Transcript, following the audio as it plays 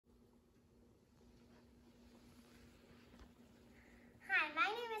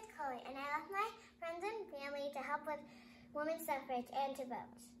help with women's suffrage and to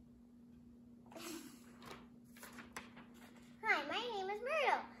vote. Hi, my name is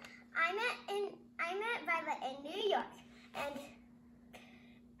Myrtle. I met Violet in New York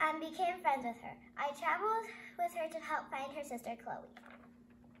and became friends with her. I traveled with her to help find her sister Chloe.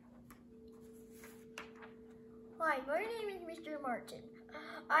 Hi, my name is Mr. Martin.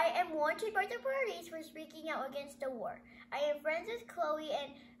 I am wanted by the police for speaking out against the war. I am friends with Chloe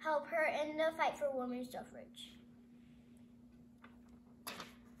and help her in the fight for women's suffrage.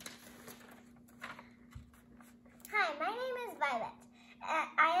 Hi, my name is Violet.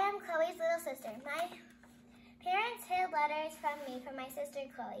 I am Chloe's little sister. My parents hid letters from me from my sister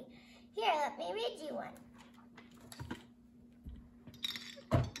Chloe. Here, let me read you one.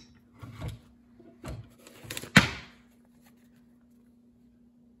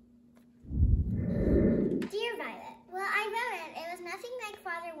 Dear Violet, well, I wrote it. It was nothing like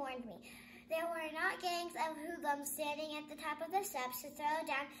Father warned me. There were not gangs of hoodlums standing at the top of the steps to throw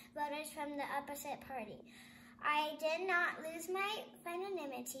down voters from the opposite party. I did not lose my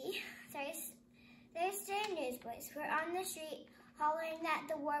anonymity. Thursday newsboys were on the street hollering that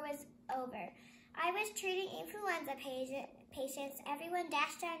the war was over. I was treating influenza patients. Everyone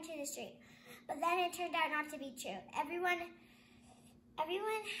dashed down to the street. But then it turned out not to be true. Everyone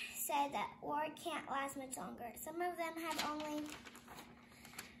said that war can't last much longer. Some of them had only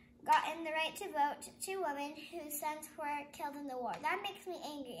gotten the right to vote to women whose sons were killed in the war. That makes me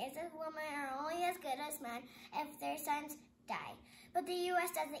angry, as if women are only as good as men if their sons die. But the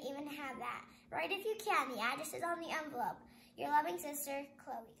U.S. doesn't even have that. Write if you can. The address is on the envelope. Your loving sister,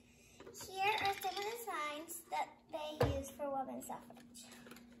 Chloe. Here are some of the signs that they use for women's suffrage.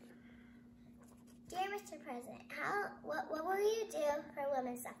 Dear Mr. President, what will you do for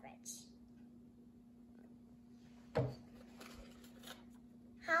women's suffrage?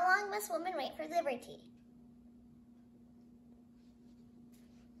 How long must women wait for liberty?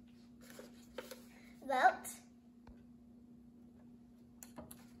 Vote.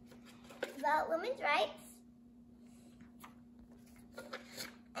 Vote women's rights.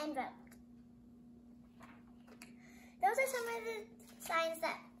 And vote. Those are some of the signs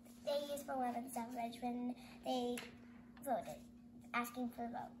that they used for women's suffrage when they voted, asking for a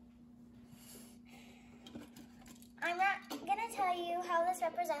vote. I'm not going to tell you how this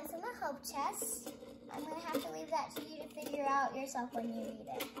represents in the Hope Chest. I'm going to have to leave that to you to figure out yourself when you read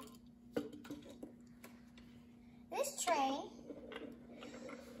it. This train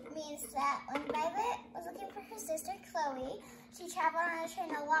means that when Violet was looking for her sister Chloe, she traveled on a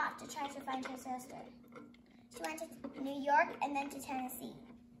train a lot to try to find her sister. She went to New York and then to Tennessee.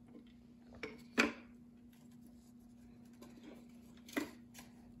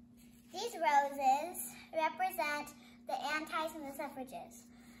 These roses represent the antis and the suffragists.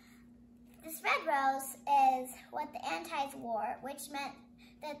 This red rose is what the antis wore, which meant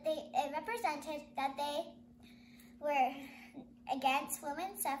that it represented that they were against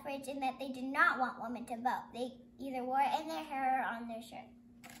women's suffrage and that they did not want women to vote. They either wore it in their hair or on their shirt.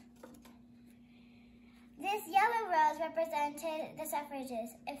 This yellow rose represented the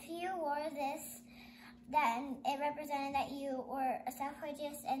suffragists. If you wore this, then it represented that you were a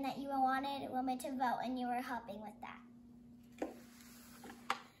suffragist and that you wanted women to vote and you were helping with that.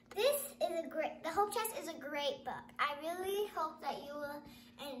 The Hope Chest is a great book. I really hope that you will,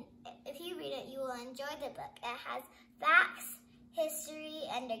 and if you read it, you will enjoy the book. It has facts, history,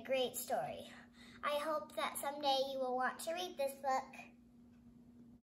 and a great story. I hope that someday you will want to read this book.